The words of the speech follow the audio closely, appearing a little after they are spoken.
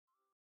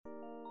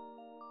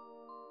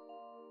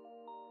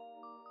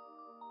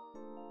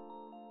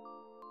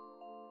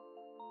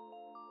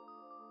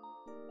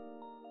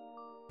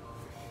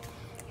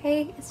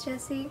Hey, it's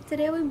Jessie.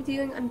 Today we'll be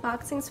doing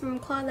unboxings from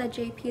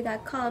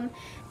Claw.jp.com,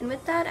 and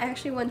with that I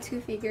actually won 2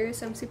 figures,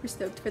 so I'm super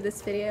stoked for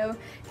this video.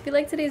 If you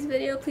like today's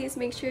video, please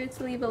make sure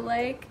to leave a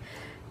like,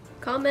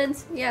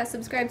 comment, yeah,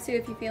 subscribe too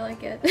if you feel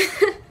like it.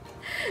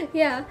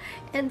 Yeah,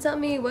 and tell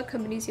me what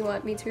companies you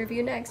want me to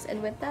review next,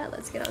 and with that,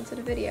 let's get on to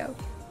the video.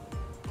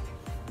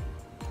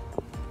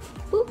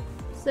 Boop.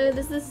 So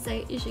this is the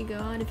site you should go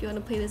on if you want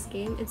to play this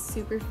game. It's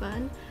super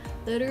fun.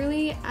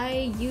 Literally,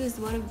 I used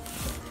one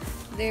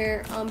of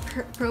their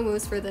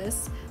promos for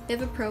this. They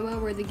have a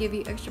promo where they give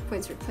you extra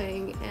points for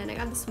playing, and I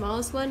got the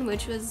smallest one,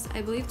 which was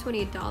I believe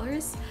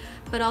 $28,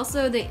 but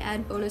also they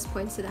add bonus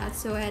points to that,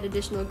 so I had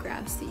additional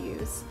grabs to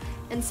use.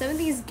 And some of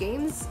these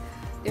games,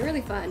 they're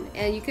really fun,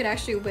 and you could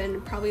actually win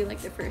probably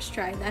like the first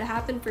try. That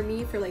happened for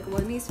me for like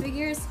one of these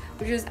figures,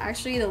 which was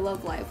actually the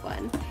Love Live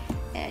one.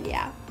 And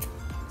yeah,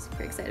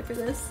 super excited for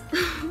this.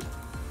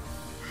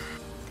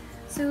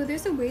 So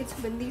there's a way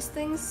to win these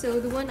things. So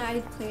the one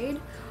I played,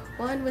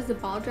 one was the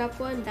ball drop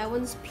one. That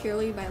one's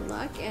purely by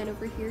luck, and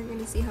over here you're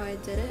gonna see how I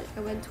did it.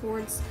 I went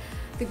towards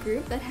the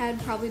group that had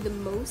probably the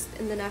most,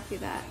 and then after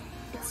that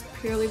it's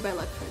purely by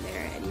luck from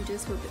there, and you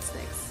just hope it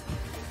sticks.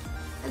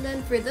 And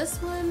then for this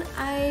one,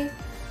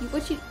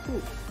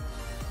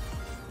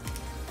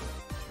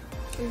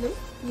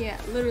 yeah,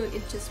 literally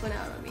it just went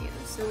out on me. It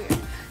was so weird.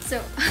 So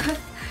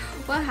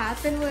what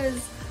happened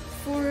was,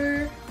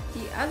 for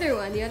the other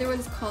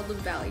one's called the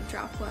Valley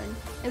Drop one,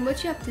 and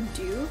what you have to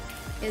do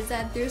is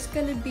that there's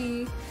gonna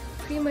be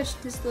pretty much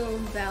this little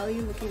valley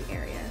looking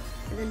area,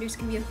 and then there's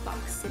gonna be a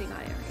box sitting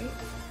on it, right?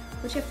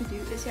 What you have to do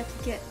is you have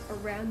to get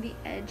around the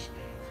edge,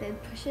 then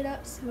push it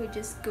up so it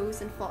just goes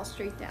and falls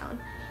straight down.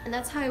 And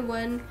that's how I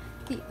won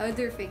the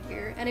other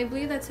figure, and I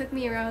believe that took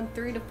me around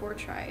 3 to 4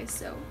 tries,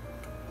 so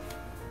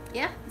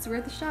yeah, it's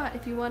worth a shot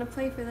if you want to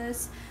play for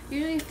this.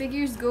 Usually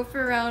figures go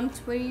for around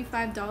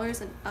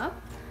 $25 and up,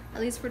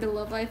 at least for the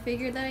Love Live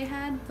figure that I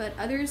had, but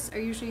others are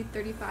usually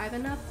 $35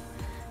 and up.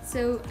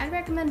 So I'd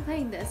recommend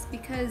playing this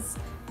because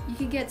you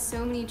could get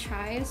so many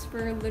tries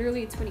for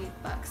literally 28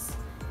 bucks.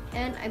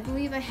 And I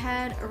believe I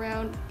had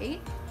around 8,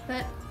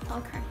 but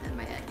I'll correct that in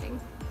my editing.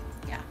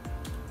 Yeah.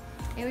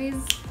 Anyways,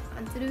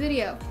 on to the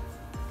video.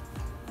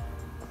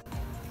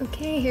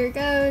 Okay, here it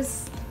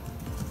goes.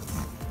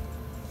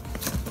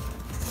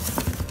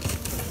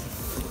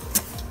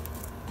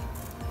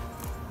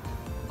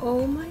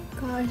 Oh my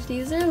gosh,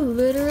 these are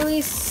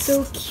literally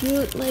so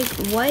cute. Like,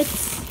 what?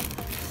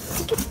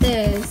 Look at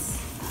this.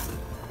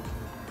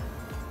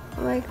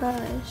 Oh my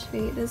gosh,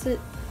 wait,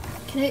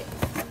 can I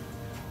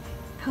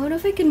don't know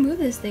if I can move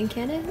this thing,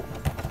 can it?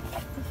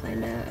 I'll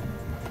find out.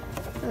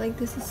 I like,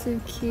 this is so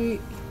cute.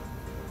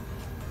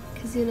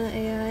 Kizuna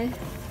AI.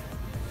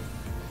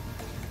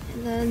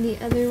 And then the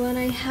other one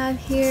I have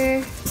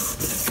here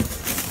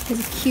is a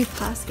cute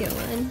basket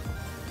one.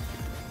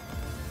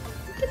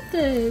 Look at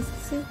this,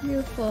 it's so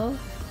beautiful.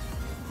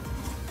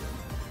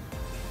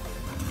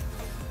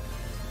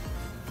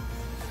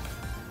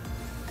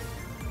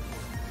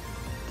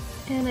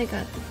 And I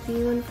got the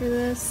B one for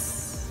this.